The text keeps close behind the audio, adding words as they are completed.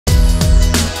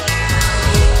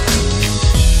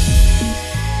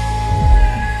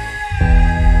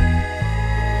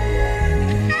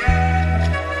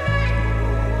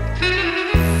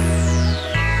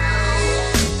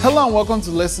Hello and welcome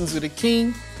to Lessons with the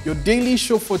King, your daily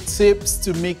show for tips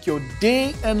to make your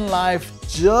day and life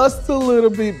just a little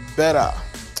bit better.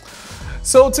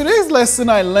 So today's lesson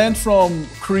I learned from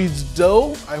Chris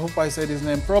Do. I hope I said his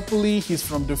name properly. He's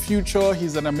from the future.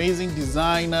 He's an amazing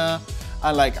designer.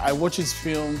 I watch his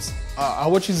films. I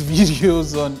watch his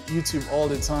videos on YouTube all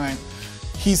the time.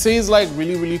 He says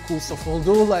really cool stuff.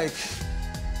 Although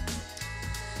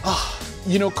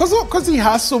cause he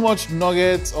has so much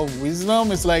nuggets of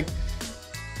wisdom, it's like,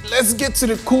 let's get to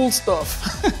the cool stuff.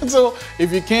 So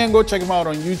if you can, go check him out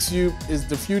on YouTube. It's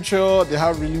the future. They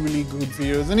have really good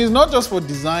videos. And it's not just for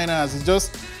designers. It's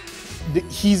just,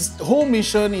 his whole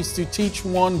mission is to teach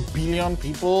 1 billion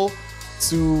people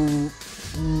to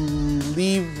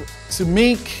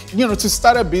to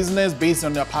start a business based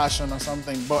on their passion or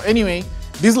something. But anyway,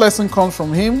 this lesson comes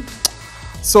from him.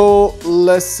 So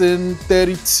lesson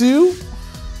 32.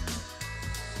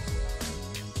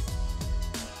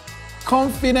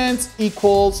 Confidence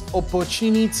equals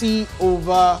opportunity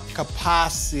over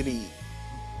capacity.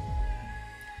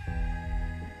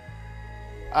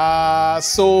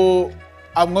 So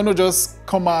I'm gonna just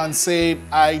come out and say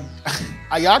I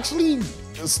actually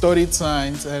studied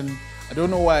science, and I don't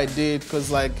know why I did,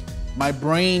 because my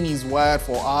brain is wired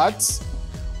for arts,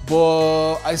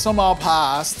 but I somehow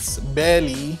passed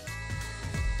barely,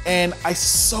 and I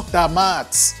sucked at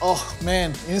maths. Oh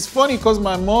man, and it's funny because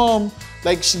my mom,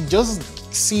 she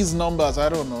just sees numbers, I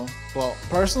don't know. But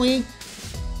personally,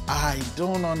 I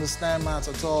don't understand maths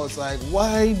at all. It's like,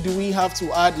 why do we have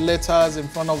to add letters in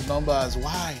front of numbers?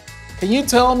 Why? Can you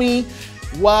tell me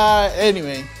why?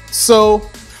 Anyway, so,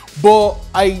 but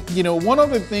one of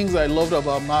the things I loved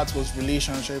about maths was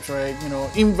relationships, right?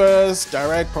 Inverse,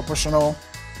 direct, proportional.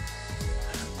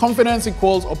 Confidence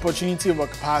equals opportunity over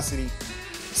capacity.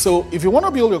 So if you want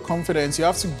to build your confidence, you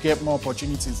have to get more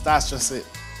opportunities. That's just it.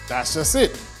 That's just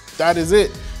it. That is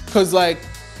it. Because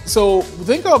so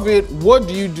think of it, what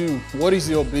do you do? What is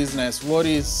your business? What do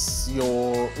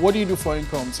you do for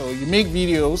income? So you make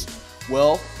videos.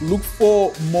 Well, look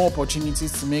for more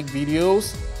opportunities to make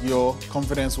videos. Your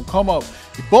confidence will come up.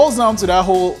 It boils down to that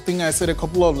whole thing I said a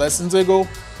couple of lessons ago.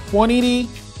 Quantity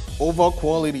over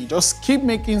quality. Just keep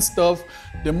making stuff.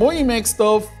 The more you make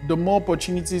stuff, the more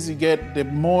opportunities you get, the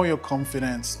more your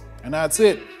confidence. And that's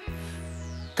it.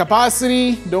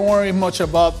 Capacity, don't worry much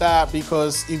about that,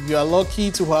 because if you are lucky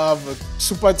to have a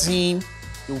super team,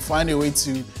 you'll find a way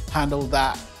to handle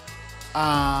that.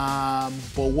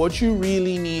 But what you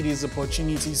really need is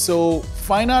opportunity. So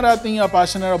find out that thing you're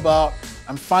passionate about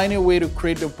and find a way to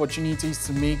create the opportunities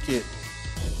to make it.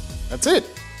 That's it.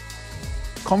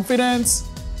 Confidence.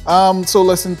 So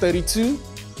lesson 32,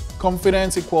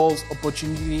 confidence equals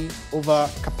opportunity over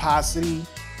capacity.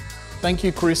 Thank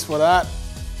you, Chris, for that.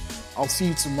 I'll see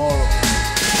you tomorrow.